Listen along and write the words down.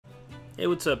Hey,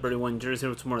 what's up everyone? Jerz here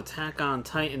with some more Attack on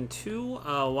Titan 2.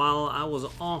 While I was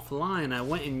offline, I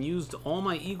went and used all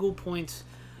my Eagle points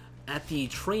at the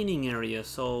training area.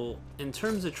 So, in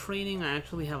terms of training, I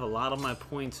actually have a lot of my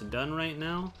points done right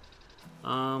now.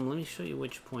 Let me show you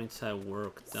which points I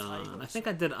worked on. I think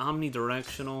I did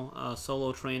omnidirectional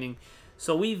solo training.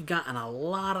 So we've gotten a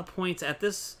lot of points. At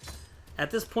this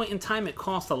point in time, it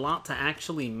costs a lot to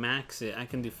actually max it. I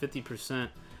can do 50%.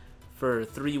 For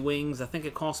 3 wings. I think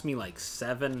it cost me like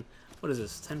 7. What is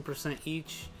this? 10%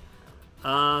 each.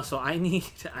 So I need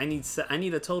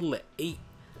a total of 8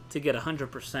 to get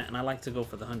 100%, and I like to go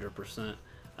for the 100%.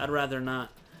 I'd rather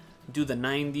not do the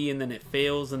 90 and then it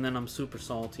fails, and then I'm super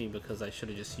salty because I should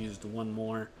have just used one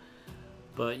more.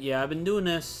 But yeah, I've been doing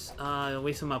this,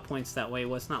 wasting my points that way.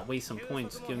 Well, it's not wasting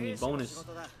points, giving me bonus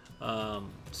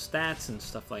stats and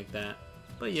stuff like that.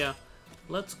 But yeah,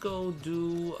 let's go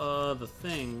do the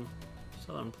thing.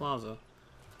 Southern Plaza.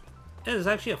 It is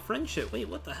actually a friendship. Wait,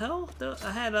 what the hell? I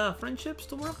had friendships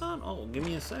to work on? Oh, give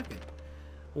me a second.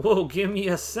 Whoa, give me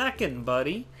a second,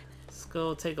 buddy. Let's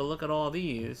go take a look at all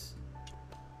these.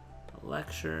 A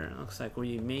lecture. Looks like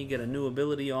we may get a new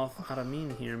ability off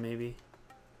Aramin here, maybe.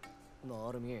 なあ、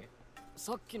アルミ、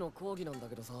さっきの講義なんだ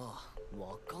けどさ、わ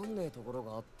かんねえところ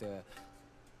があって。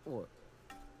おい、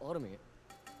アルミ。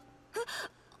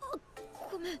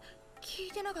ごめん、聞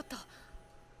いてなかった。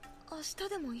明日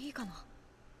でもいいかな。あ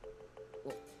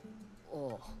あ、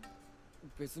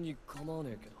別に構わ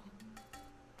ねえけ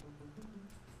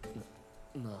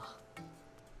ど。な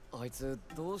あ、あいつ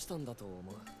どうしたんだと思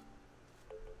う？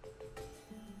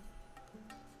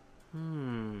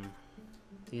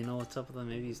 Do you know what's up with him?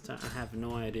 Maybe he's tired. I have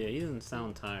no idea. He doesn't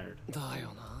sound tired. だ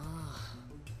よな。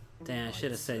 Damn, I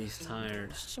should have said he's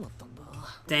tired.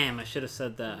 Damn, I should have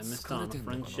said that. I missed out on the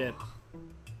friendship.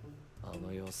 あ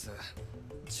の様子、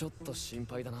ちょっと心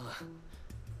配だな。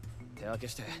手分け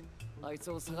してあい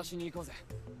つを探しに行こうぜ。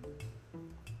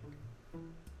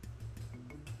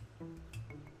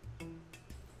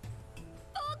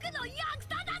僕の役者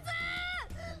だぜ。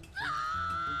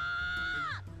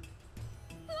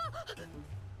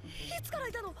いつから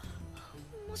いたの？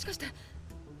もしかして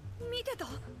見てた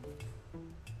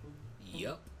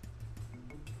？Yup.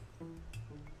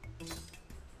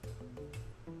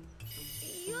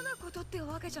 嫌なことって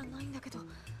わけじゃないんだけど、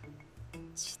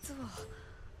実は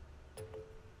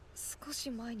少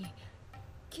し前に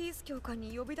キース教官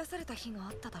に呼び出された日があ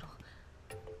っただろう。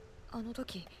あの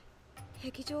時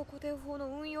壁上固定法の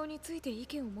運用について意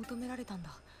見を求められたんだ。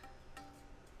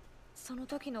その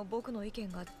時の僕の意見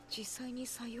が実際に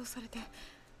採用されて、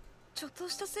ちょっと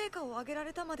した成果を上げら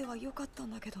れたまでは良かった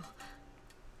んだけど、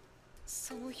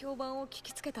その評判を聞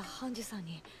きつけたハンジさん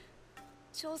に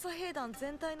調査兵団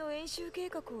全体の演習計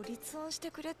画を立案し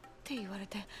てくれって言われ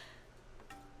て、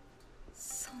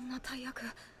そんな大役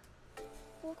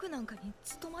僕なんかに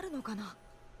務まるのかな。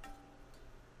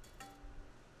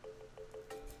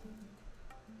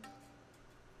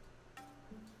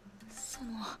そ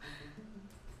の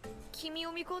君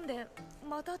を見込んで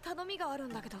また頼みがあるん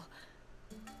だけど、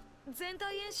全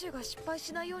体演習が失敗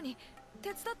しないように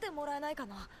手伝ってもらえないか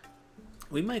な。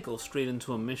We might go straight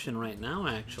into a mission right now,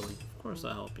 actually. Of course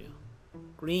I'll help you.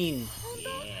 Green.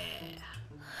 Yeah.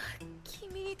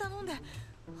 君に頼んで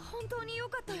本当に良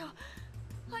かったよ。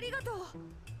ありがとう。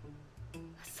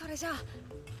それじゃあ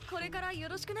これからよ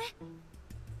ろしくね。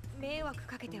迷惑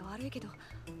かけて悪いけど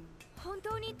本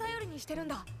当に頼りにしてるん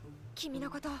だ、君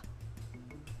のこと。I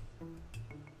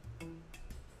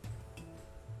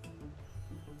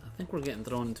think we're getting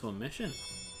thrown into a mission.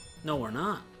 No, we're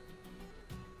not.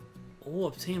 Oh,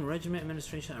 obtain regiment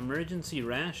administration emergency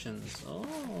rations.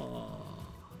 Oh.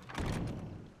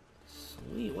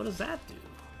 Sweet. What does that do?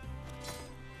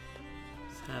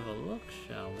 Let's have a look,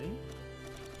 shall we?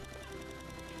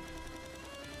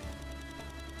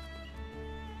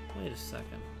 Wait a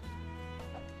second.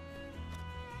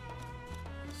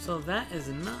 So that is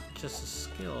not just a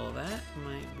skill. That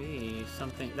might be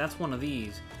something. That's one of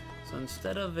these. So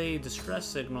instead of a distress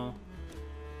signal,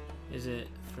 is it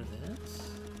for this?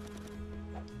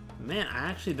 Man, I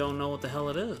actually don't know what the hell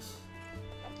it is.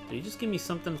 Did you just give me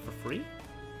something for free?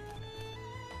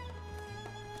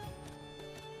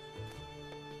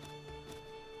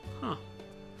 Huh.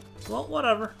 Well,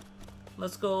 whatever.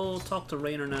 Let's go talk to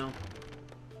Rainer now.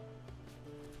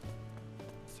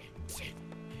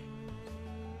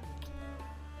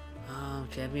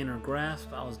 She had me in her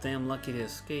grasp. I was damn lucky to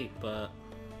escape, but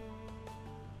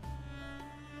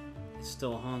it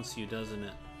still haunts you, doesn't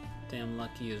it? Damn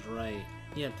lucky is right.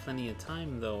 You had plenty of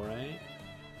time though, right?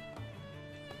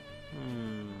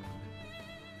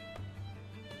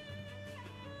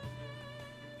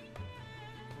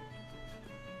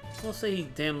 We'll say he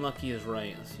damn lucky is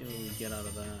right. Let's see what we get out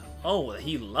of that. Oh,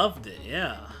 he loved it.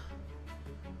 Yeah.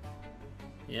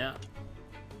 Yeah.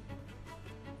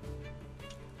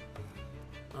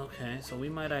 Okay, so we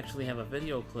might actually have a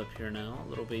video clip here now. A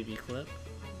little baby clip.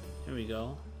 Here we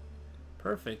go.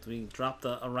 Perfect. We dropped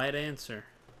a right answer.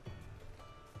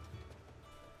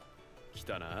 来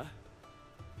たな。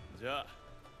じゃあ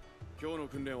今日の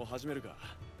訓練を始めるか。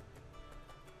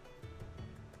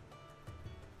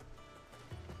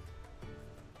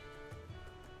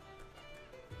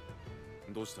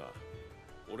どうした？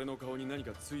俺の顔に何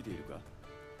かついているか？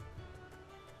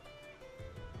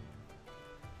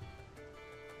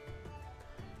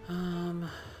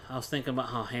 I was thinking about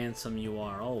how handsome you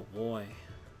are. Oh boy.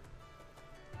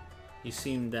 You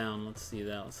seem down. Let's see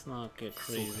that. Let's not get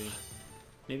crazy.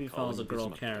 Maybe if I was a girl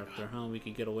character, huh? We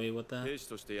could get away with that. 兵士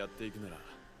としてやっていくなら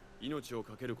命を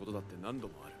懸けることだって何度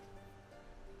もある。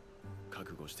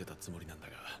覚悟してたつもりなんだ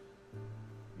が、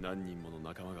何人もの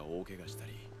仲間が大怪我した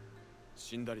り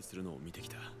死んだりするのを見てき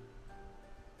た。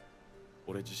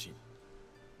俺自身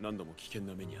何度も危険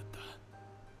な目にあった。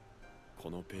こ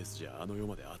のペースじゃあの世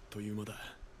まであっという間だ。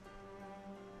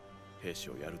兵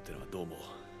士をやるってのはどうも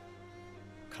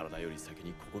体より先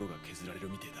に心が削られる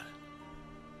みてえだ。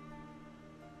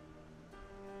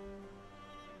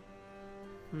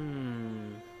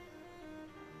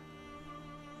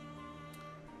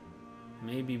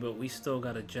Maybe, but we still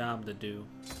got a job to do.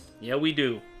 Yeah, we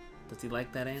do. Does he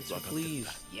like that answer, please?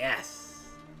 Yes.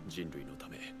 人類のた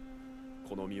め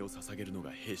この身を捧げるのが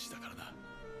兵士だからな。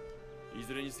い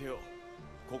ずれにせよ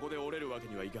ここで折れるわけ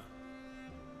にはいかん。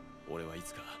俺はい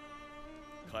つか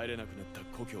帰れなくなった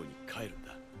故郷に帰るん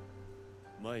だ。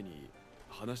前に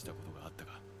話したことがあった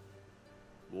か。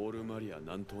ウォールマリア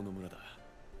南東の村だ。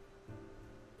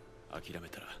諦め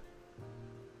たら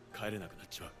帰れなくなっ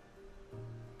ちまう。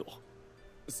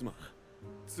すまん、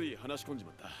つい話し込んじ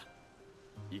まった。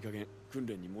いい加減訓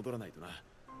練に戻らないとな。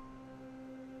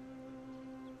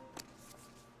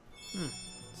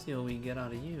See what we get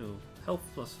out of you. Health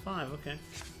plus 5, okay.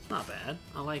 Not bad.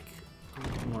 I like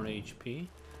more HP.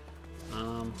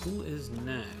 Who is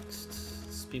next?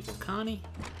 Speak with Connie.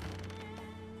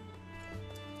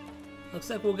 Looks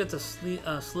like we'll get to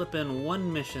slip in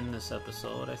one mission this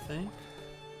episode, I think.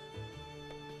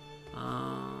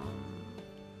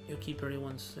 You'll keep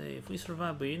everyone safe. We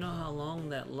survive, but you know how long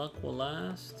that luck will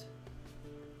last?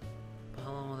 But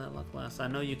how long will that luck last? I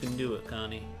know you can do it,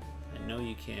 Connie. I know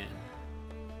you can.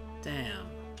 Damn.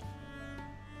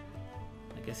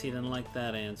 I guess he didn't like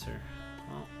that answer.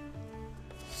 Well,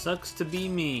 sucks to be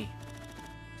me.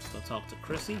 Let's go talk to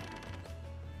Chrissy.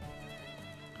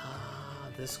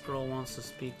 This girl wants to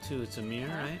speak too. It's Amir,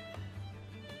 right?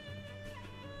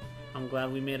 I'm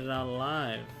glad we made it out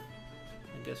alive.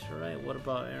 I guess you're right. What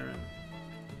about Aaron?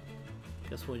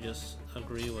 Guess we'll just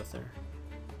agree with her.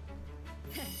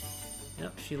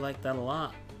 Yep, she liked that a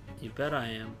lot. You bet I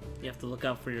am. You have to look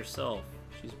out for yourself.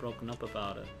 She's broken up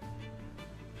about it.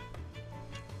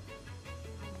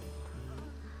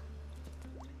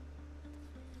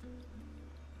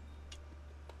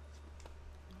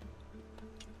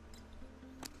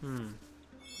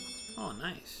 Oh,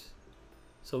 nice.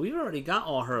 So we've already got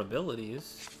all her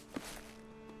abilities.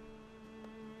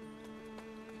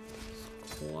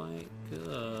 It's quite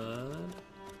good.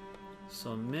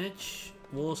 So Mitch,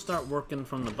 we'll start working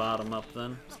from the bottom up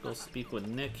then. Let's go speak with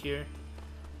Nick here.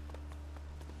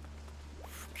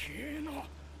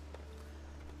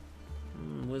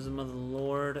 Wisdom of the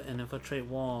Lord and infiltrate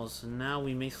walls. Now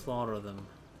we may slaughter them.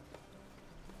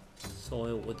 So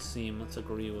it would seem. Let's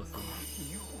agree with them.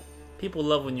 People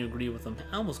love when you agree with them.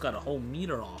 I almost got a whole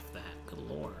meter off that. Good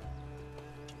lord.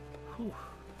 Whew.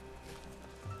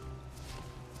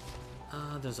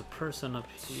 There's a person up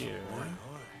here.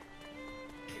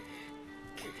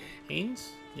 Haynes?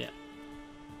 Yeah.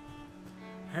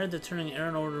 I heard they're turning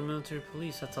Aaron over to military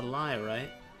police. That's a lie,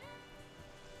 right?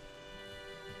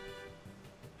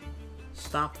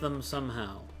 Stop them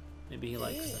somehow. Maybe he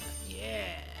likes that.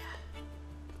 Yeah.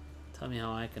 Tell me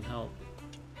how I can help.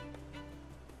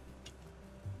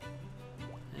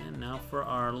 And now for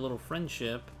our little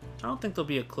friendship. I don't think there'll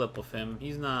be a clip of him.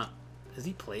 He's not... Is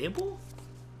he playable?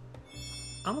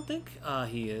 I don't think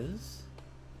he is.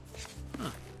 Huh.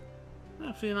 I'm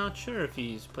actually not sure if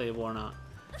he's playable or not.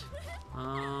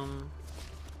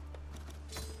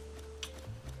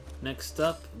 Next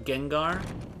up, Gengar.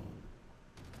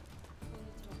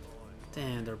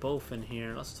 Damn, they're both in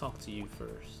here. Let's talk to you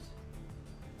first.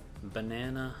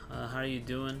 Banana, how are you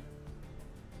doing?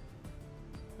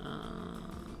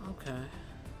 Okay.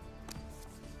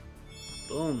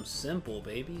 Boom, simple,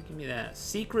 baby. Give me that.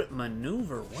 Secret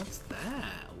maneuver, what's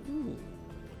that? Ooh,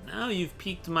 Now you've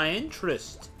piqued my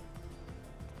interest.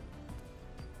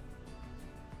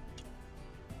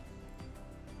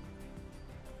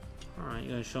 Alright,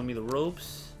 you're gonna show me the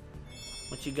ropes.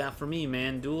 What you got for me,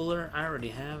 man? Dueler? I already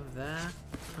have that.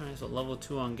 Alright, so level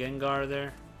 2 on Gengar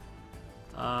there.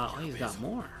 Oh, he's got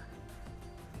more.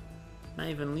 Not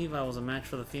even Levi was a match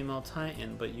for the female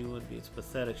Titan, but you would be. It's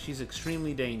pathetic. She's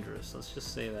extremely dangerous. Let's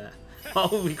just say that.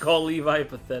 Oh, we call Levi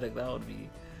pathetic. That would be...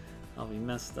 I'll be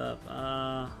messed up.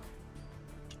 Alright.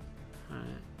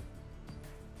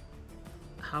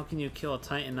 How can you kill a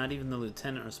Titan not even the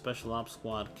Lieutenant or Special Ops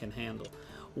Squad can handle?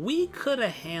 We could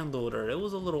have handled her. It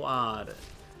was a little odd.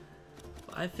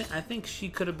 I think she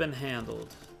could have been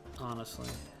handled, honestly.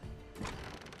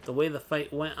 The way the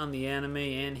fight went on the anime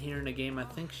and here in the game, I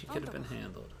think she could have been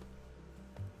handled.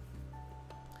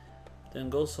 Didn't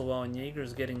go so well, and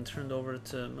Jaeger's getting turned over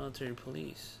to military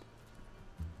police.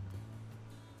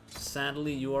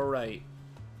 Sadly, you are right.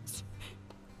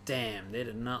 Damn, they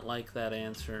did not like that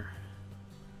answer.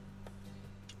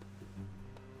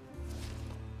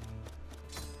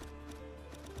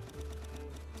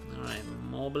 Alright,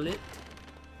 mobile it.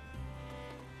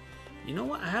 You know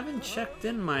what? I haven't checked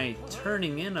in my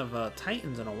turning in of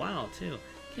Titans in a while, too.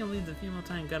 Can't believe the female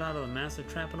Titan got out of a massive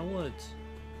trap in the woods.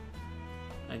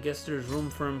 I guess there's room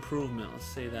for improvement, let's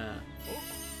say that.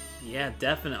 Yeah,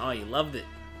 definitely. Oh, you loved it.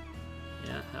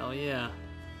 Yeah, hell yeah.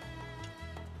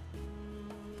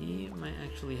 He might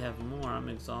actually have more. I'm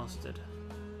exhausted.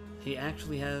 He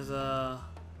actually has a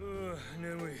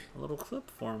little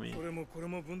clip for me.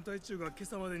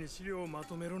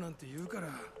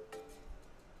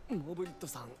 モブリット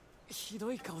さん、ひ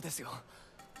どい顔ですよ。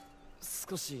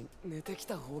少し寝てき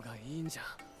た方がいいんじゃ。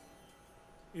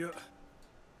いや、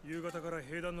夕方から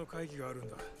兵団の会議があるん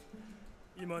だ。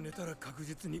今寝たら確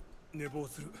実に寝坊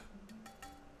する。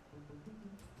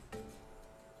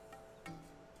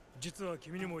実は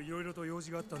君にもいろいろと用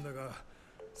事があったんだが、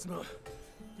すまん。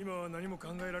今は何も考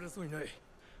えられそうにない。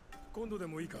今度で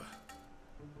もいいか。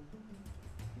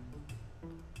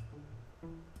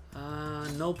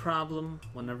No problem.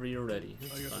 Whenever you're ready.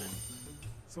 It's fine.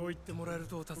 そう言ってもらえる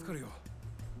と助かるよ。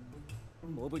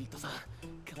モブリットさん、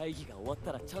会議が終わっ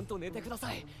たらちゃんと寝てくだ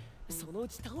さい。そのう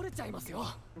ち倒れちゃいますよ。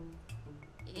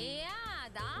いや、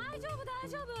大丈夫大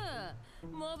丈夫。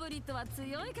モブリットは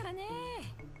強いからね。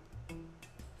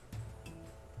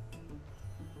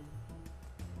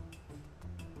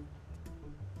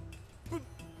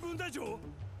分隊長、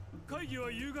会議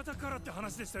は夕方からって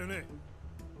話でしたよね。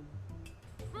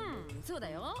うん、そうだ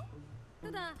よ。た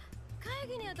だ会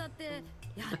議にあたって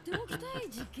やっておきたい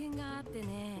実験があって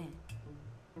ね。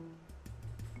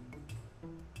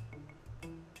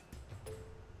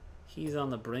He's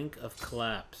on the brink of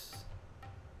collapse.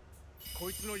 こ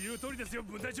いつの言う通りですよ、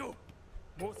分隊長。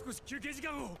もう少し休憩時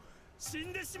間を。死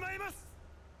んでしまいます。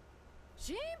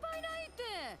心配ないって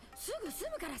すぐ済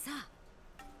むからさ。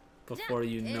Before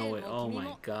you know it, oh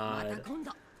my god. 今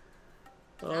度。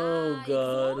 Oh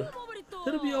god.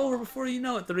 It'll be over before you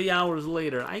know it. 3 hours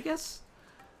later. I guess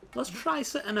let's try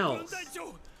something else.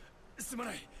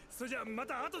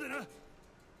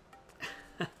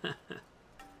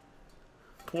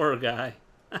 Poor guy.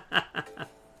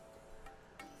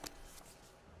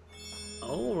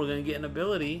 Oh, we're gonna get an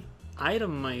ability.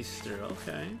 Item Meister,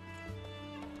 okay.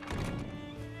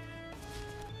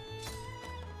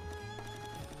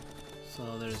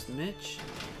 So there's Mitch.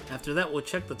 After that, we'll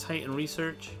check the Titan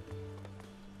research.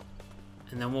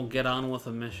 And then we'll get on with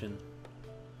a mission.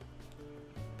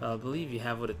 But I believe you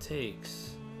have what it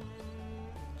takes.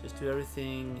 Just do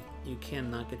everything you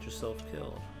can, not get yourself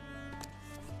killed.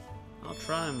 I'll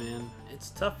try, man. It's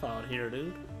tough out here,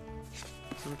 dude.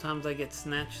 Sometimes I get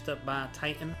snatched up by a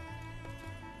Titan.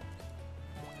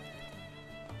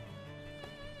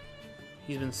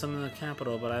 He's been summoned to the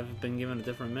capital, but I've been given a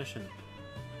different mission.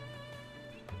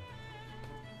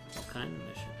 What kind of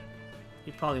mission?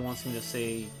 He probably wants me to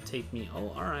say, take me. Oh,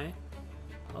 alright.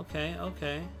 Okay,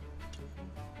 okay.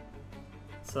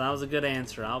 So that was a good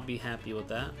answer. I'll be happy with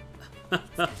that.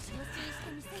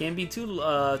 Can't be too,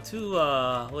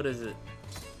 what is it?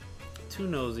 Too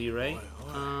nosy, right?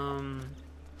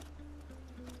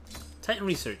 Titan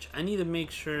research. I need to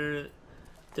make sure...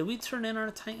 Did we turn in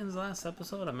our Titans last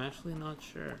episode? I'm actually not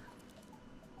sure.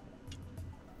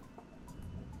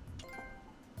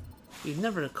 We've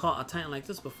never caught a Titan like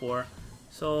this before.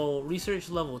 So, research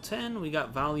level 10. We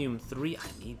got volume 3.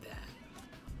 I need that.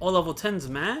 Oh, level 10's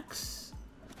max?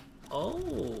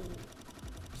 Oh.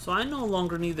 So I no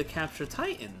longer need to capture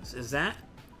Titans. Is that...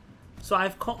 So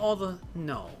I've caught all the...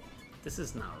 No. This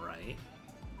is not right.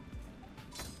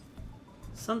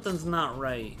 Something's not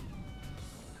right.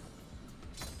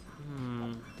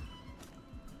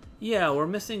 Yeah, we're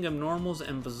missing abnormals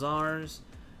and bizarres.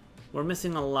 We're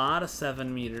missing a lot of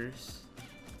 7 meters.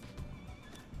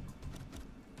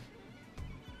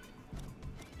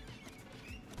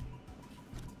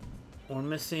 We're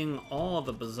missing all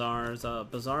the bizarres.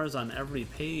 Bizarres on every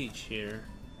page here.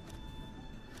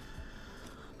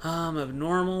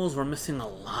 Abnormals, we're missing a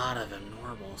lot of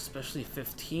abnormals, especially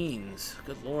 15s.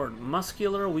 Good lord.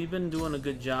 Muscular, we've been doing a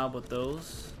good job with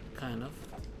those. Kind of.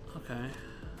 Okay.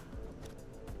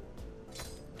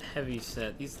 Heavy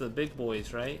set. These are the big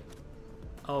boys, right?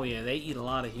 Oh yeah, they eat a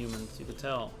lot of humans, you could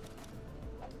tell.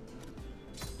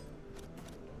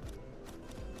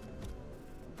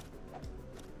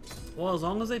 Well, as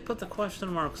long as they put the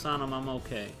question marks on them, I'm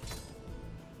okay.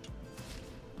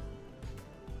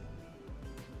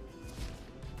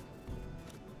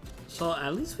 So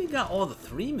at least we got all the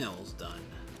 3 mils done.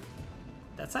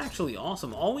 That's actually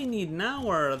awesome. All we need now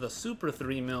are the super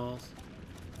 3 mils.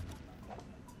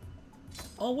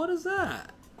 Oh, what is that?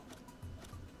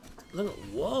 Look,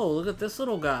 whoa, look at this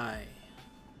little guy.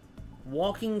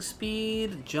 Walking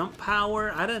speed, jump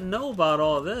power. I didn't know about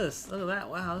all this. Look at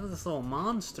that. Wow, look at this little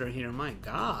monster here. My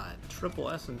god. Triple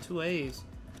S and 2 A's.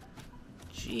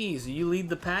 Jeez, you lead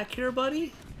the pack here,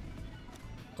 buddy?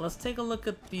 Let's take a look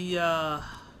at the,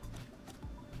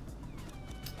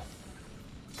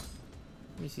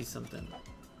 Let me see something.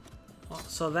 Well,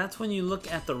 so that's when you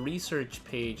look at the research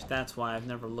page. That's why I've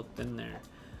never looked in there.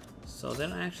 So they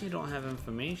actually don't have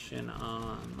information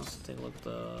on... Let's take a look at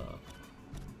the...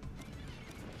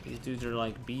 These dudes are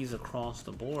like bees across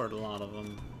the board, a lot of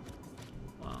them.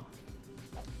 Wow.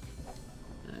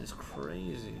 That is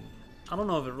crazy. I don't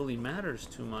know if it really matters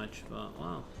too much, but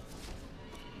wow.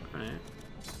 Alright.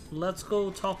 Let's go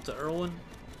talk to Erwin.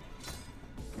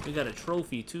 We got a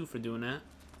trophy too for doing that.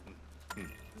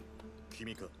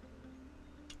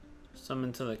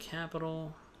 Summon to the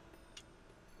capital.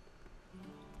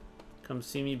 Come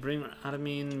see me. Bring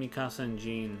Adamine, Mikasa, and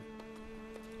Jean.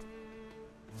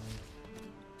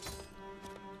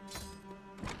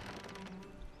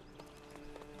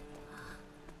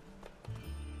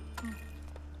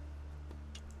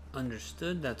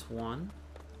 Understood. That's one.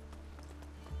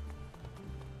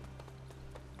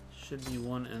 Should be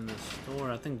one in the store.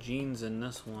 I think Jean's in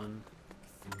this one.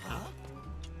 Huh?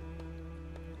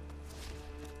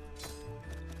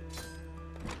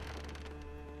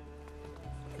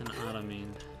 And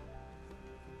Adamine.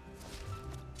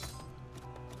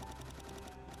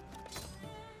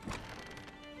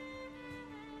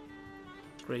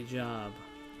 Great job.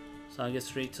 So I get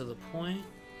straight to the point.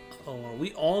 Oh, are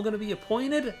we all gonna be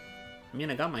appointed? I mean,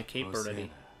 I got my cape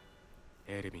already.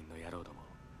 エルヴィンの野郎ども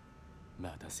ま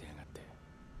たせやがって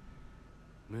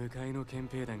向かいの憲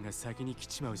兵団が先に来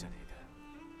ちまうじゃねえ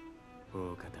か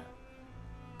大方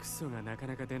クソがなか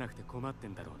なか出なくて困って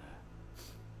んだろうな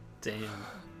Damn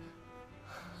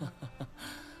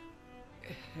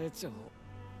兵長今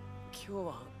日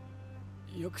は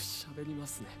よく喋りま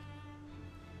すね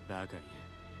バカ言え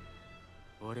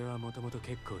俺はもともと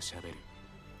結構喋る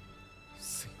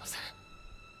すいません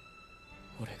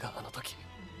俺があの時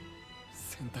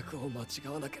選択を間違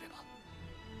わなければ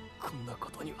こんなこ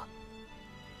とには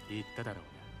言っただろう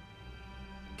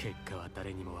が結果は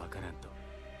誰にもわからんと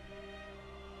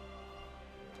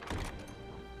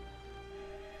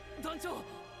団長お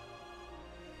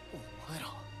前ら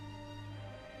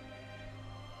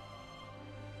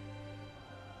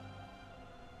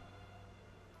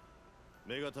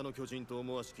女型の巨人と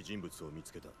思わしき人物を見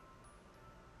つけた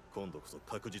今度こそ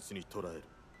確実に捕らえる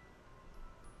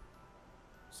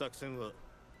作戦は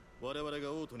我々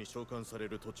が王都に召喚され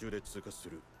る途中で通過す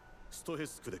るストヘ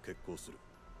スクで決行する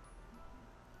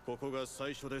ここが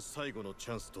最初で最後の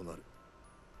チャンスとなる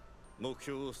目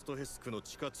標をストヘスクの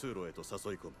地下通路へと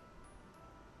誘い込む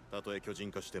たとえ巨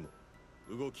人化しても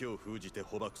動きを封じて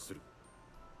捕獲する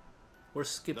We're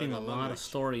skipping a lot of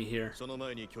story here その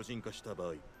前に巨人化した場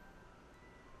合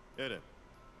エレン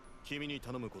君に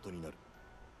頼むことになる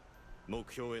目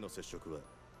標への接触は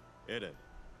エレン、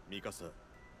ミカサ、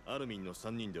アルミンの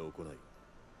3人で行い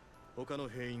他の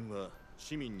兵員は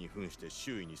市民に扮して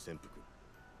周囲に潜伏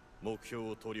目標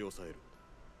を取り押さえる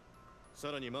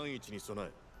さらに万一に備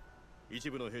え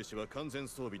一部の兵士は完全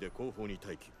装備で後方に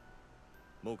待機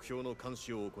目標の監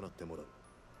視を行ってもらう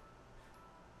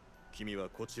君は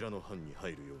こちらの班に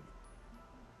入るように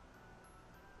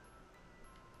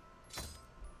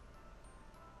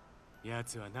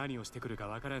奴は何をしてくるか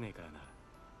わからねえからな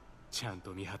ちゃん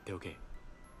と見張っておけ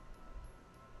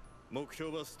目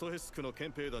標はストヘスクの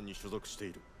憲兵団に所属して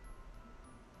いる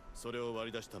それを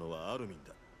割り出したのはアルミン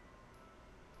だ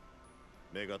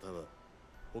女型は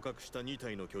捕獲した2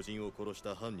体の巨人を殺し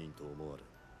た犯人と思われ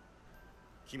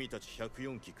君たち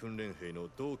104期訓練兵の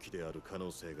同期である可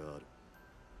能性がある。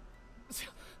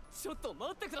ちょっと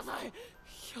待ってください。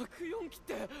104期っ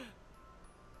て。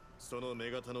その女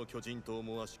型の巨人と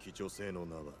思わしき女性の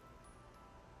名は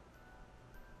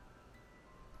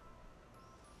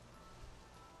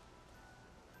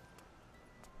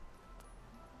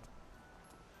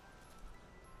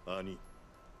兄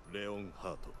レオン・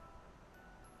ハート。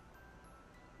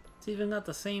 It's even got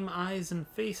the same eyes and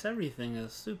face, everything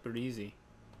is super easy.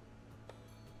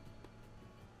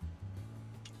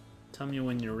 Tell me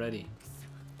when you're ready.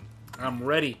 I'm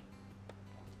ready.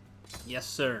 Yes,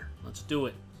 sir. Let's do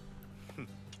it.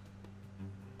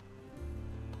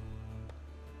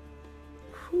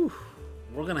 Whew.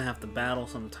 We're gonna have to battle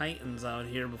some titans out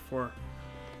here before...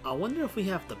 I wonder if we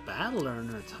have to battle her in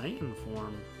her titan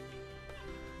form.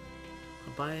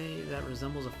 A body that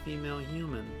resembles a female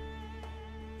human.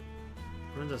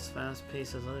 Runs as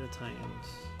fast-paced as other titans.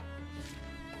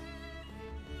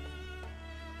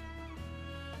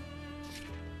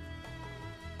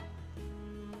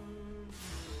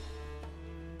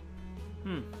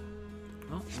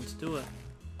 Well, let's do it.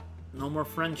 No more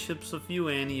friendships with you,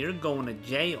 Annie. You're going to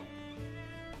jail.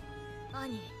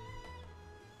 Annie.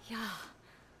 Yeah.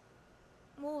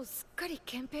 もうすっかり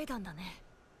憲兵団だね。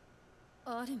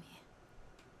アルミ、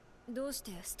どうし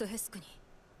てストヘスクに？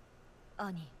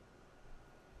アニ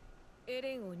ー、エ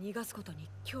レンを逃がすことに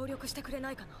協力してくれ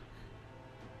ないかな。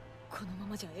このま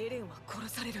まじゃエレンは殺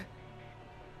される。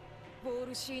ボー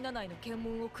ルシーナ内の検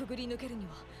問をくぐり抜けるに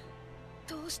は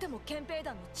どうしても憲兵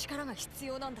団の力が必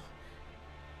要なんだ。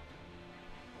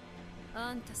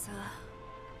あんたさ、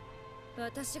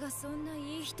私がそんな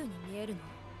いい人に見えるの？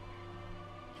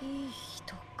いい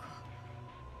人か。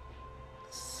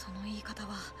その言い方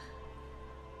は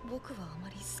僕はあま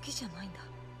り好きじゃないんだ。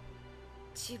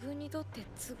自分にとって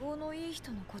都合のいい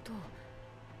人のことを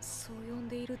そう呼ん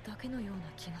でいるだけのような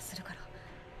気がするか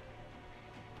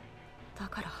ら。だ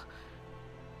から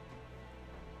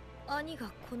兄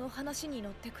がこの話に乗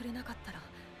ってくれなかったら、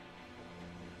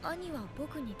兄は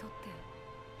僕にとって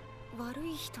悪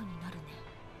い人になるね。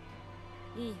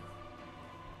いいよ、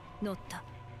乗った。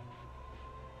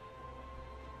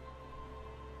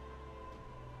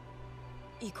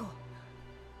行こ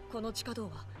う。この地下道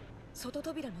は外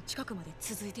扉の近くまで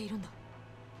続いているんだ。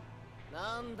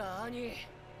なんだ兄、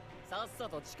さっさ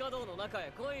と地下道の中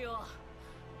へ来いよ。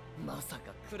まさ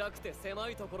か暗くて狭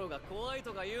いところが怖い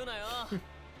とか言うなよ。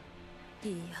い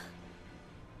いや、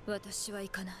私は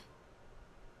行かない。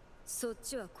そっ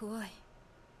ちは怖い。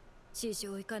地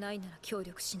上行かないなら協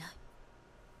力しない。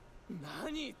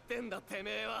何言ってんだて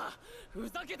めえは。ふ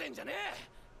ざけてんじゃね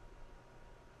え。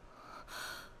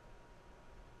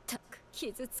たく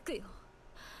傷つくよ。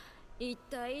一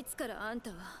体いつからあん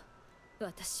たは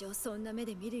私をそんな目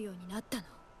で見るようになったの？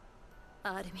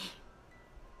アルミ。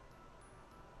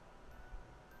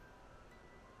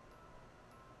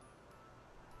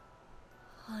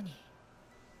兄、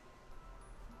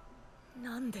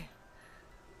なんで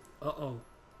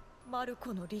マル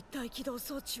コの立体起動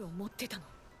装置を持ってたの？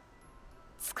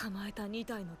捕まえた2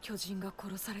体の巨人が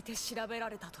殺されて調べら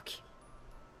れた時、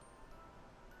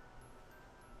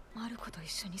マルコと一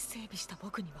緒に整備した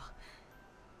僕には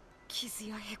傷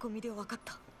やへこみで分かっ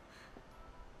た。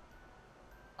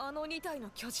あの2体の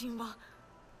巨人は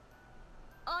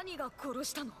兄が殺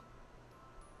したの。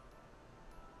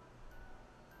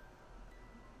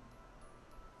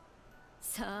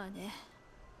さあね。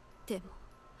でも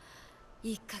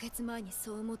1ヶ月前に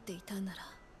そう思っていたんなら、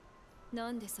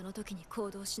なんでその時に行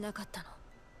動しなかったの？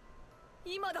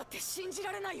今だって信じ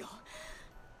られないよ。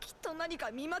きっと何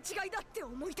か見間違いだって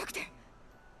思いたくて。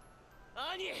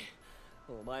兄、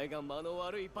お前が間の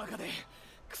悪いバカで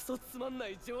クソつまんな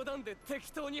い冗談で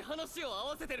適当に話を合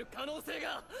わせてる可能性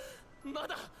がま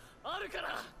だあるか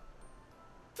ら、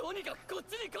とにかくこっ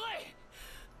ちに来い。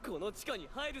この地下に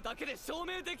入るだけで証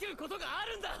明できることがあ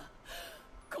るんだ。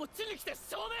こっちに来て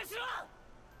証明しろ。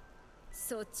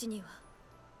そっちには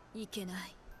行けな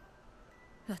い。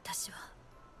私は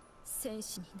戦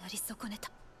士になり損ね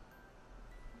た。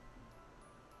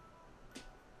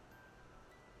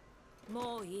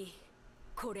もういい。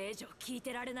これ以上聞い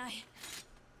てられない。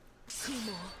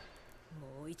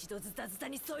もう一度ズタズタ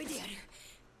に削いでやる。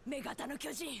女型の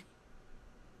巨人。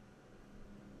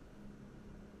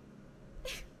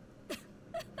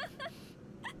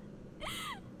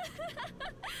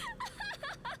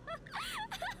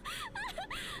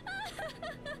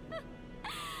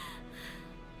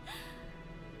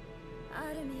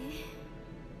アルミ、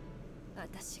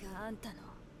私があんたの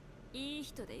いい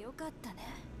人でよかったね。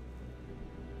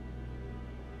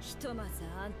ひとまず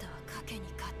あんたは賭けに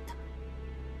勝った。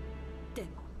でも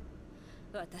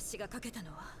私がかけたの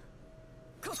は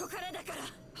ここからだから。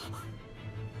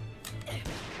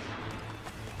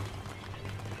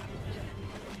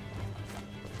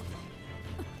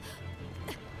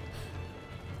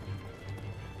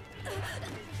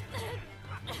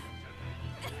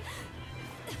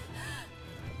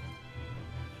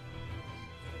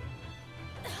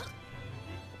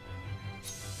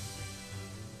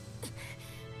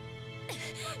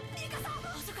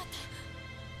遅かった。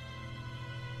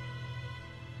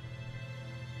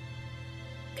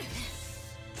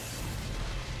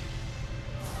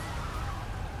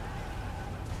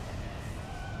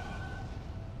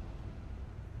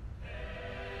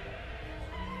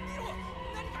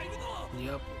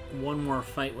Yep, one more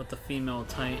fight with the female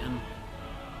Titan.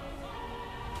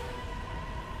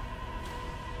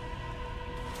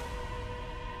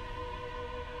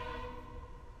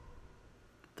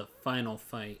 The final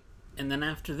fight. And then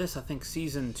after this, I think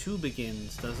Season 2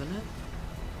 begins, doesn't it?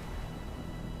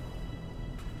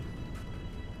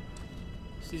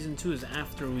 Season 2 is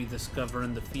after we discover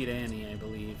and defeat Annie, I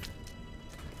believe.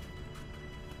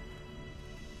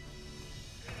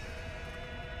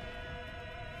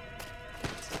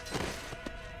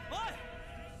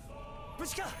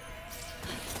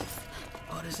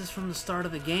 Oh, this is from the start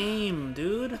of the game,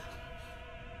 dude. I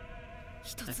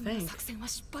think.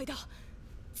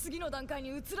 次の段階に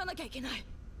移らなきゃいけない。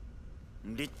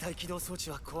立体起動装置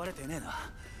は壊れてねえ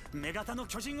な。女型の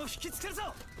巨人を引きつける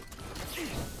ぞ。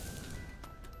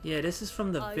Yeah, this is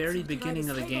from the very beginning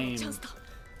of the game.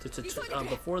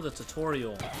 Before the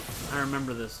tutorial. I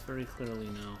remember this very clearly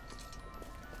now.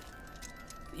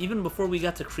 Even before we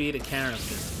got to create a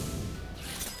character.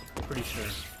 Pretty sure.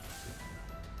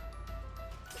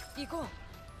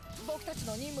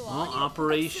 Well,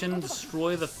 Operation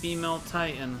Destroy the Female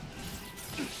Titan.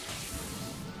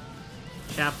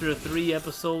 Chapter 3,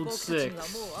 Episode 6.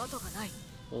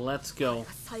 Let's go.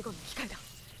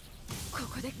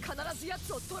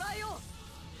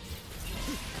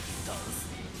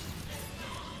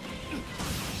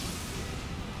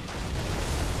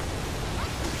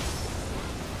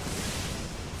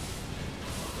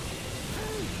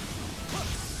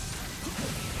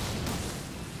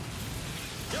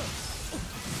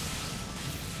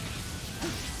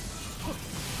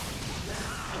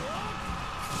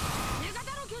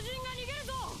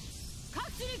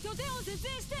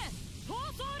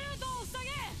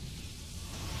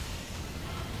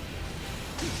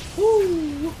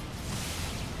 Woo!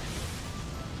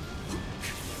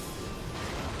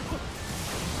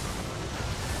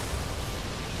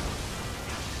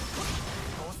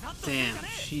 Damn,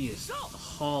 she is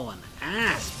hauling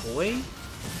ass, boy.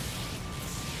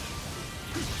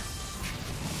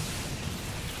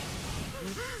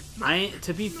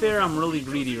 To be fair, I'm really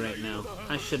greedy right now.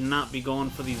 I should not be going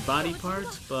for these body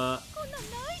parts, but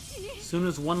as soon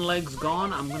as one leg's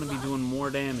gone, I'm gonna be doing more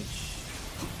damage.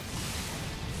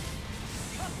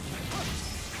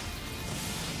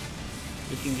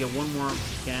 We can get one more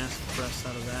gas press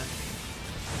out of that.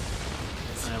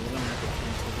 Alright, we're gonna have to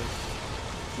cancel this.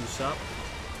 Juice up.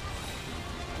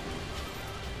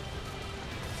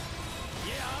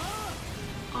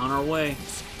 On our way.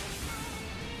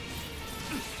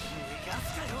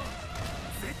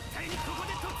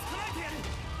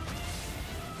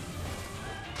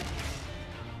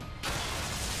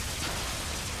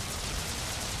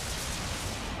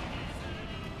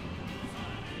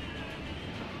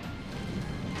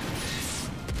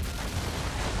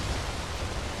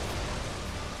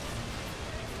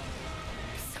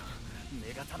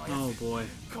 Oh boy.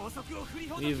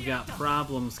 We've got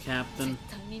problems, Captain.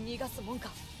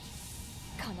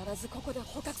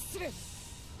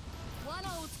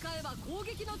 罠を使えば攻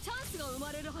撃のチャンスが生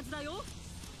まれるはずだよ。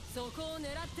そこを狙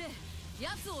って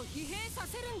奴を疲弊さ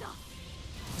せるんだ。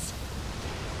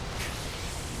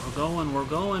We're going, we're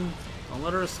going. Don't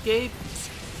let her escape.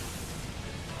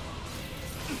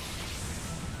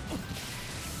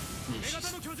 Man,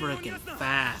 she's freaking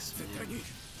fast, man.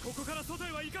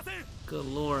 Good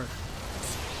lord.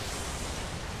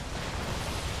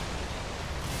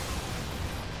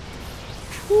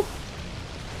 Whew.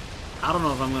 I don't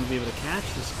know if I'm going to be able to catch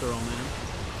this girl, man.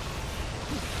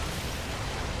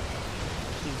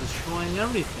 She's destroying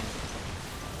everything.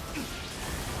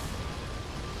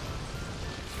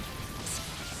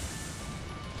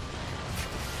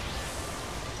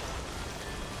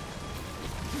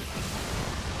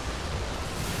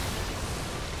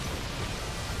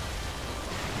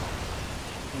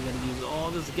 We gotta use all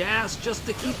this gas just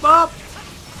to keep up.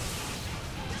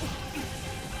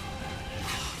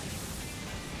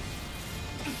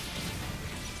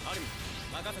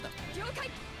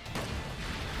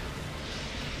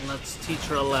 Let's teach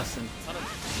her a lesson.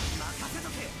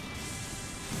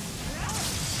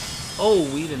 Oh,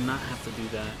 we did not have to do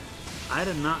that. I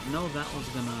did not know that was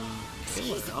gonna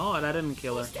kill her. Oh, that didn't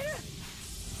kill her.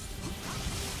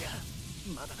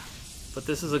 But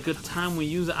this is a good time we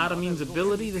use Armin's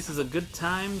ability. This is a good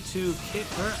time to kick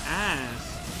her ass.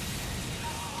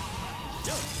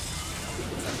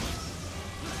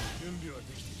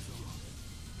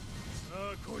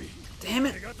 Damn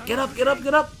it! Get up, get up,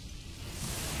 get up!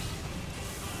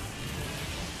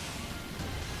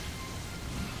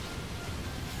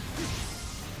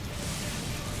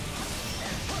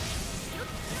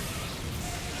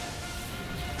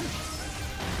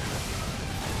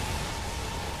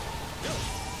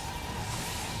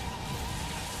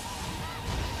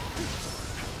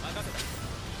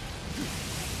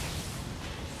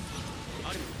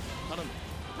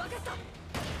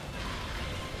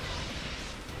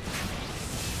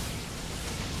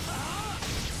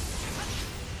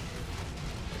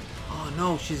 Oh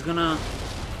no, she's gonna...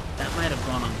 That might have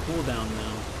gone on cooldown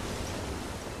now.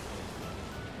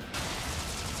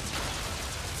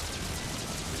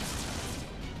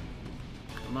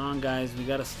 Come on guys, we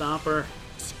gotta stop her.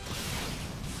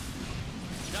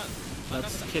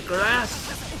 Let's kick her ass.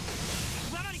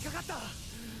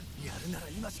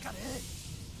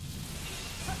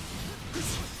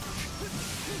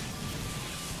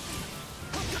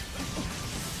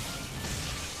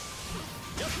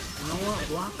 You know what?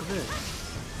 Block this.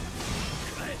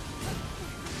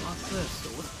 Block this. So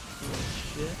what?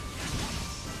 Shit.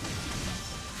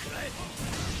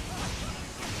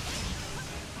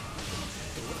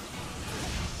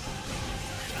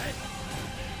 I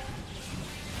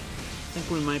think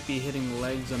we might be hitting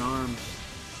legs and arms.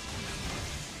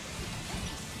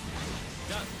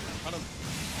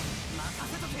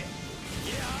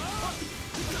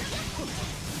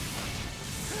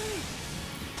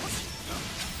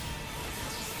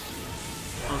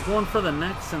 I was going for the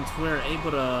neck since we're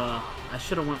able to... I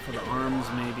should have went for the arms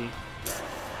maybe.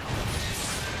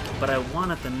 But I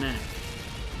wanted the neck.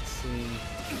 Let's see.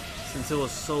 Since it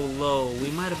was so low,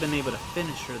 we might have been able to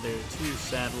finish her there too,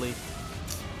 sadly.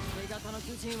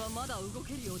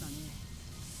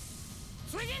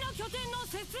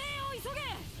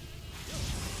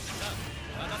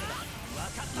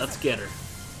 Let's get her.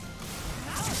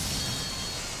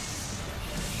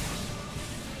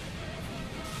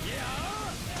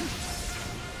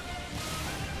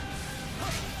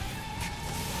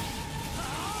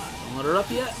 Don't let her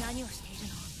up yet.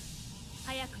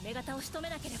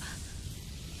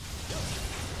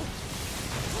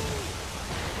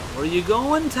 Where are you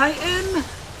going, Titan?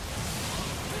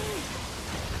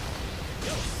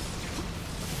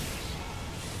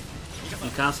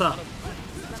 Mikasa,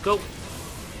 let's go.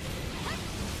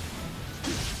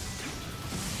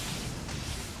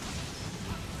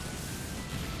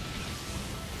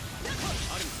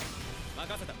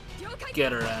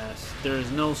 Get her ass. There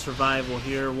is no survival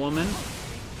here, woman.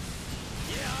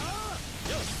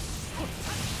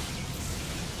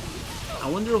 I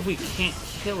wonder if we can't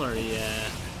kill her yet.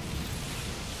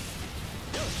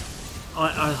 Oh,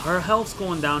 her health's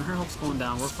going down. Her health's going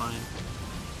down. We're fine.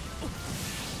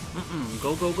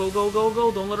 Go, go, go, go, go,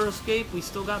 go. Don't let her escape. We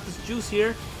still got this juice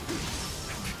here.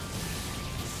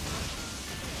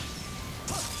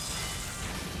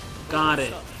 Got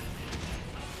it.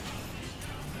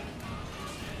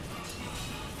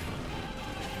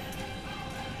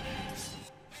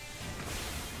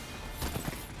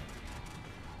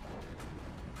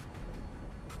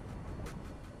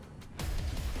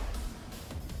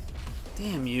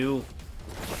 Damn you.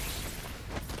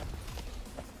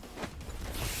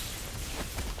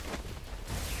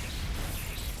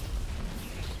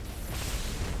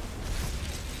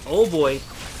 Oh boy.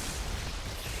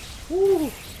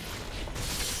 Woo.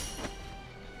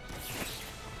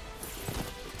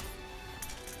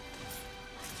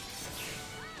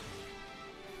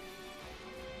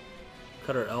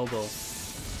 Cut her elbow. What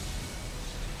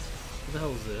the hell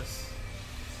is this?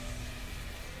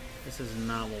 This is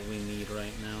not what we need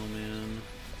right now, man.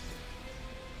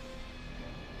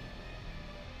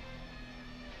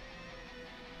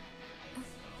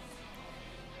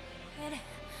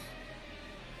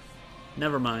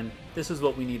 Never mind. This is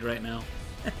what we need right now.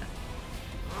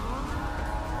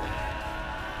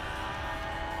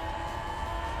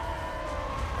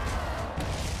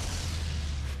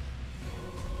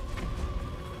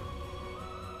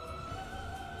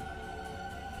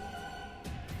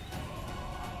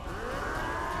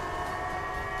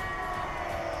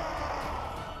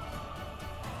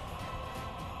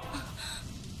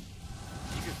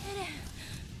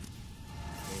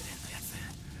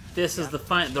 This is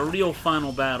the real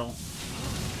final battle.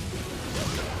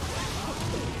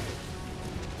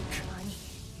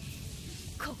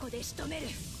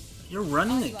 You're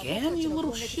running again, you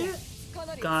little shit?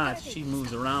 God, she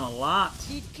moves around a lot.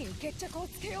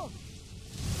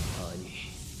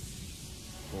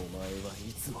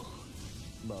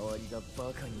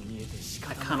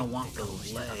 I kind of want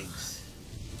those legs.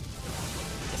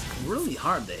 It's really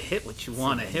hard to hit what you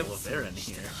want to hit with Eren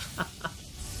here.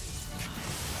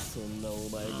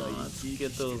 Let's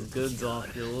get those goods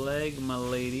off your leg, my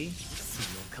lady.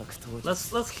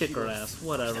 Let's kick her ass.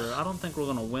 Whatever. I don't think we're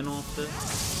gonna win off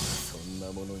this.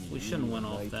 We shouldn't win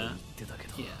off that.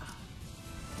 Yeah.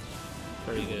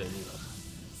 Very good.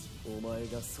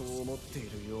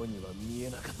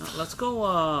 Let's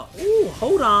go. Ooh,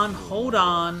 hold on. Hold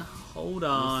on. Hold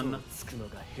on.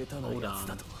 Hold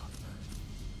on.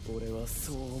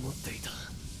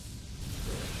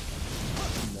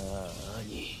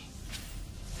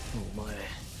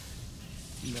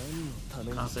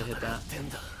 Kasa hit that.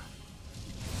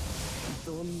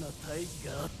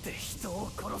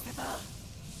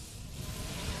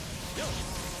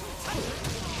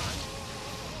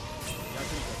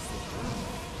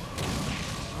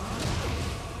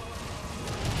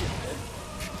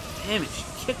 Damn it, she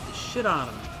kicked the shit out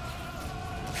of me.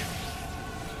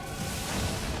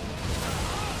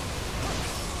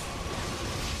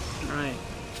 Alright.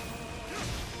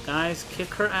 Guys,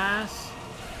 kick her ass.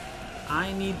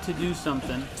 I need to do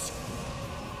something.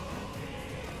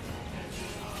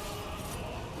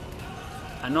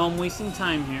 I know I'm wasting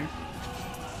time here.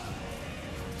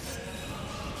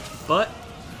 But...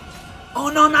 oh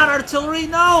no, not artillery!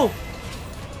 No!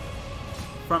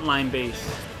 Frontline base.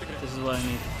 This is what I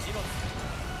need.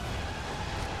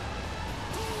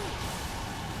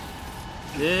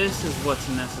 This is what's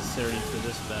necessary for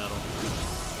this battle.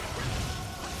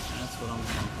 That's what I'm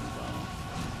talking about.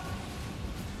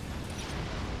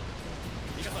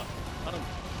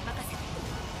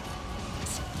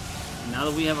 Now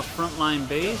that we have a frontline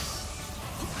base,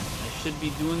 I should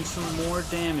be doing some more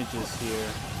damages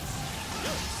here.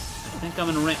 I think I'm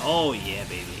in range. Oh yeah,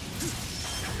 baby.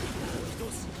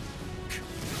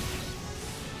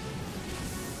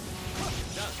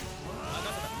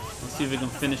 Let's see if we can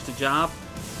finish the job.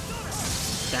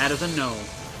 That is a no.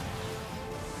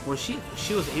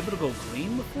 She was able to go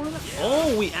green before that?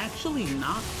 Oh, we actually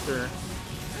knocked her.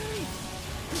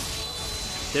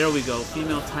 There we go.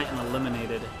 Female Titan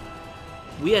eliminated.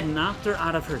 We had knocked her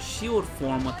out of her shield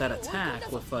form with that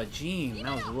attack with Jean.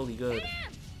 That was really good.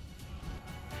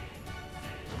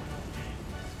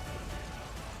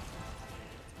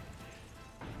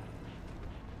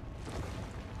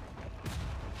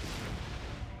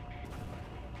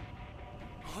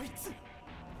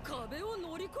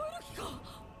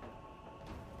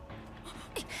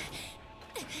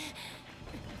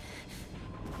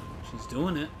 She's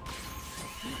doing it.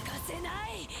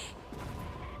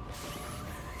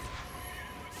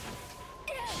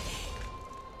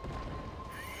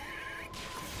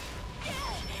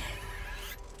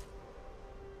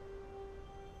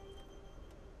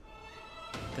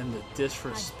 Then the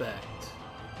disrespect.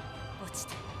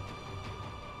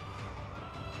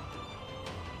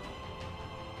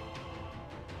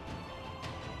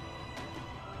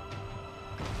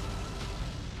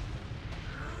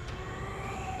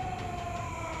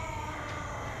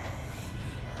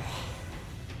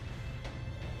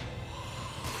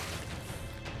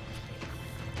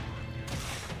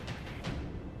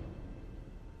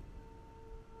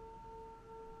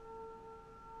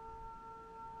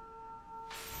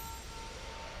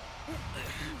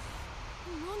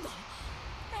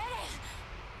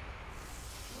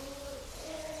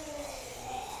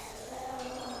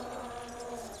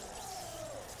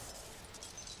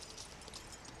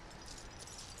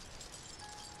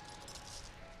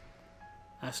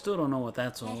 I still don't know what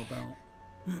that's all about.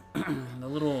 The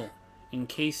little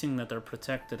encasing that they're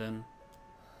protected in.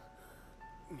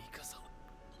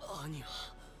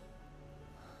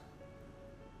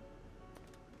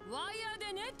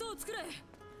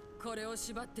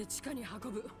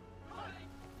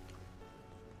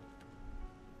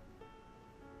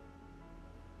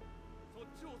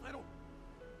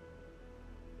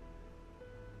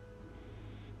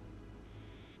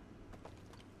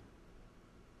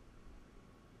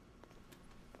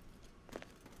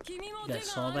 You guys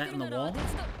saw that in the wall?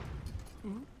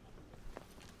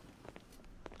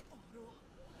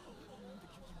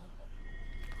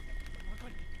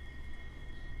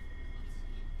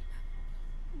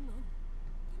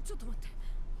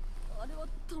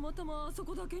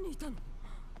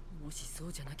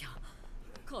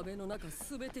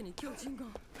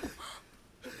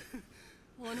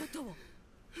 あなたは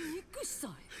ニクシさ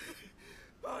ん。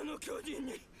あの巨人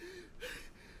に日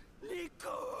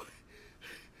光を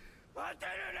当て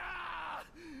るな。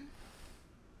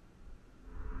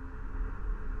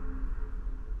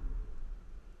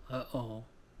Uh-oh.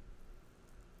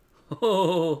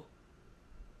 Oh.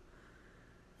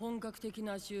 本格的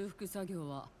な修復作業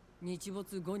は日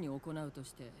没後に行うと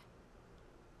して、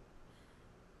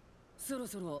そろ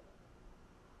そろ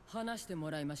話して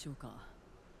もらいましょうか。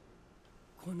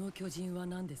この巨人は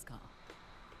何ですか？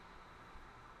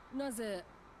なぜ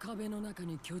壁の中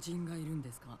に巨人がいるん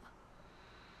ですか？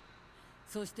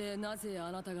そしてなぜ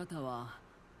あなた方は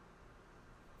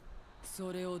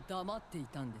それを黙ってい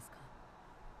たんですか？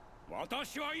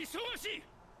私は忙しい。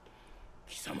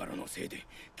貴様らのせいで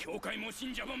教会も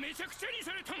信者もめちゃくちゃに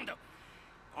されたんだ。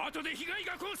後で被害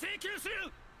額を請求す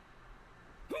る。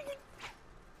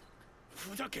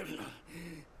ふざけるな。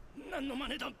何の真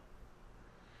似だ。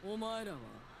お前らは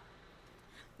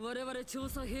我々調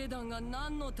査兵団が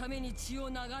何のために血を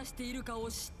流しているかを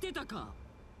知ってたか？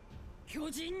巨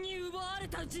人に奪われ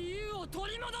た自由を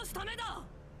取り戻すためだ。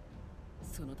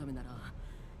そのためなら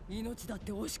命だっ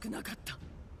て惜しくなかった。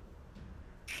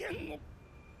剣を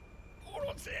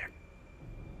殺せ。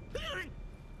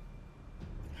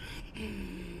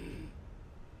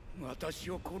私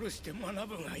を殺して学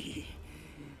ぶがいい。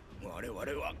我々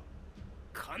は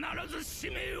必ず使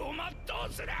命を全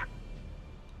うする。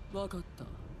分かった。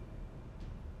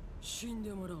死ん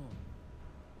でもらおう。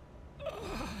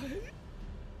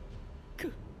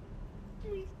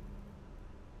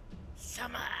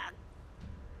様。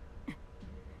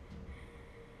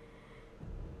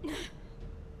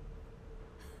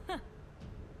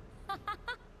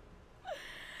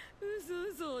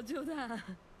嘘冗談。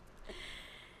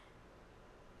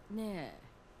ね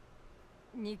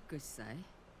えニック司祭、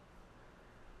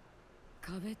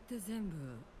壁って全部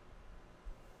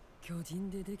巨人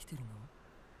でできてるの？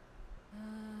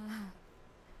あ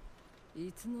あ、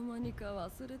いつの間にか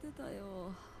忘れてた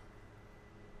よ。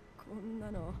こん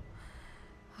なの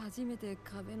初めて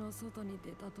壁の外に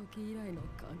出た時以来の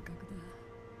感覚だ。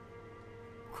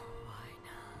怖い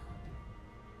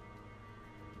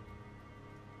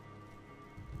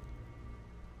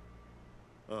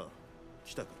な。ああ、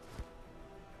来たか。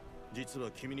実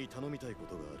は君に頼みたいこ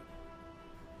とがある。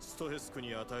ストヘスク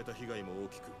に与えた被害も大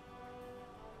きく、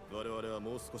我々は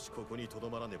もう少しここに留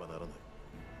まらねばならない。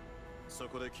そ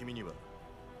こで君には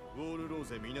ウォールロー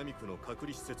ゼ南区の隔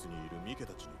離施設にいるミケ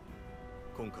たちに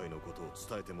今回のことを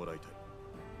伝えてもらいたい。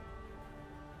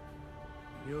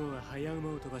要は早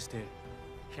馬を飛ばして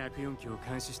104機を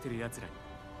監視してる奴らに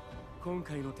今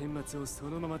回の顛末をそ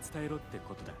のまま伝えろって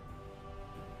ことだ。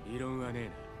異論はねえ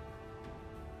な。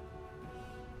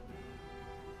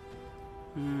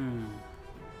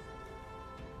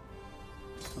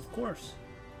Of course.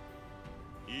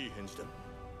 いい返事だ。よ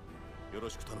ろ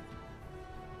しく頼む。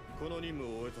この任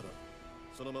務を終えたら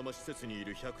そのまま施設にい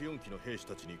る104機の兵士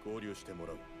たちに合流しても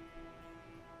らう。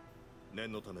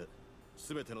念のため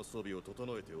全ての装備を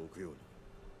整えておくように。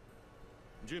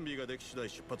準備ができ次第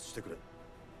出発してく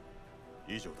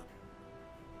れ。以上だ。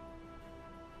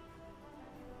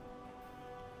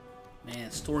Man,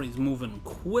 story's moving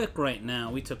quick right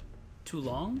now. We took too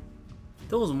long?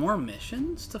 There was more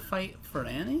missions to fight for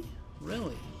Annie?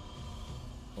 Really?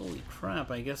 Holy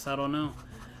crap, I guess I don't know.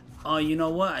 Oh, you know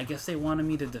what? I guess they wanted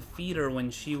me to defeat her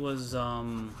when she was, I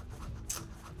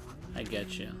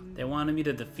get you. They wanted me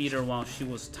to defeat her while she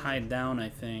was tied down, I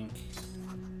think.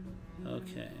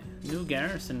 Okay. New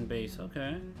garrison base,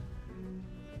 okay.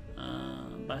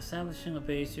 By establishing a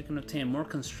base, you can obtain more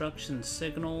construction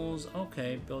signals.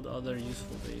 Okay, build other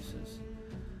useful bases.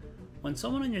 When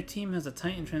someone on your team has a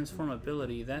Titan transform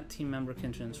ability, that team member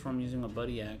can transform using a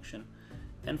buddy action.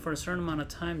 Then for a certain amount of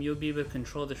time, you'll be able to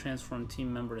control the transformed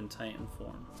team member in Titan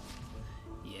form.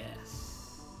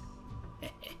 Yes.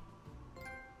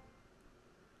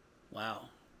 Wow.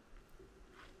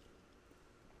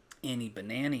 Annie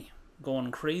Banani.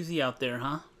 Going crazy out there,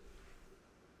 huh?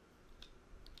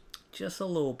 Just a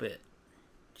little bit.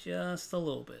 Just a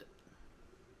little bit.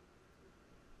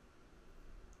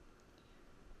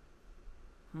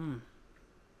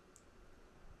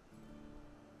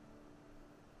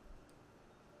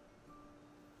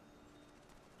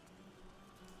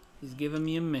 He's giving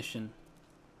me a mission.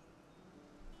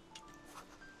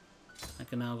 I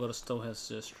can now go to Stohess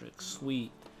District.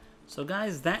 Sweet. So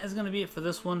guys, that is going to be it for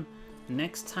this one.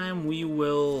 Next time we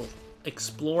will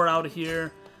explore out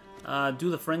here, do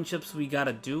the friendships we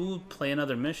gotta do, play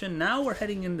another mission. Now we're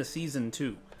heading into Season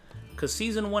 2. Because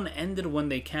Season 1 ended when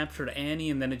they captured Annie,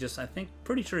 and then it just, I think,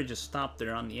 pretty sure it just stopped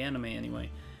there on the anime anyway.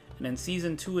 And in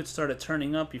Season 2, it started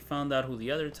turning up. You found out who the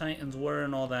other Titans were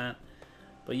and all that.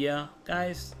 But yeah,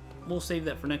 guys, we'll save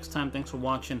that for next time. Thanks for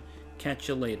watching. Catch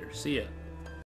you later. See ya.